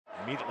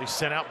Immediately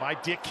sent out by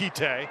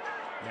Diakite.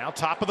 Now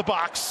top of the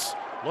box.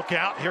 Look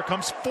out, here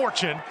comes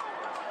Fortune.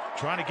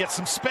 Trying to get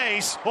some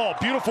space. Oh,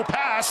 beautiful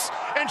pass.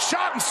 And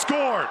shot and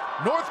scored.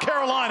 North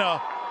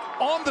Carolina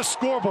on the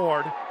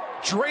scoreboard.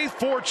 Dre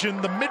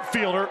Fortune, the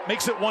midfielder,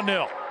 makes it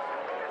 1-0.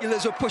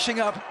 Steelers are pushing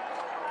up.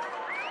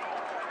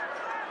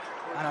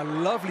 And a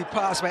lovely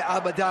pass by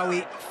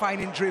Al-Badawi,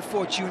 finding Dre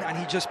Fortune, and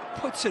he just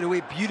puts it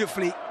away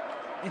beautifully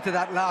into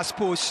that last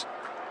post.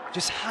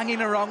 Just hanging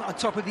around on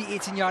top of the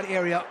 18-yard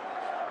area.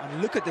 And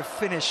look at the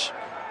finish,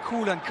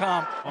 cool and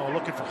calm. Oh,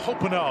 looking for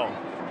Hopino.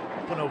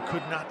 Hopino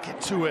could not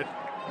get to it.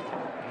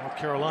 North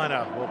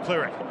Carolina will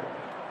clear it.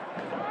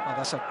 Oh,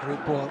 that's a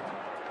great ball.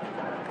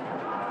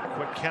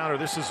 Quick counter.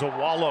 This is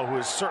Awalo, who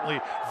is certainly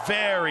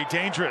very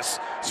dangerous.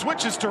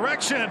 Switches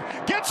direction,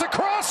 gets a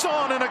cross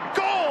on, and a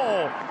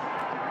goal.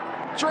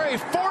 Dre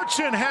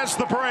Fortune has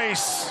the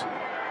brace.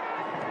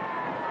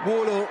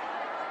 Wolo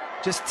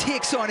just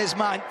takes on his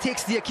man,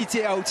 takes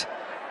Diakite out,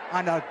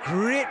 and a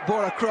great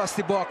ball across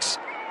the box.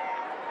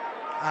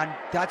 And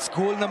that's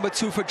goal number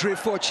 2 for Dre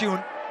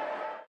Fortune.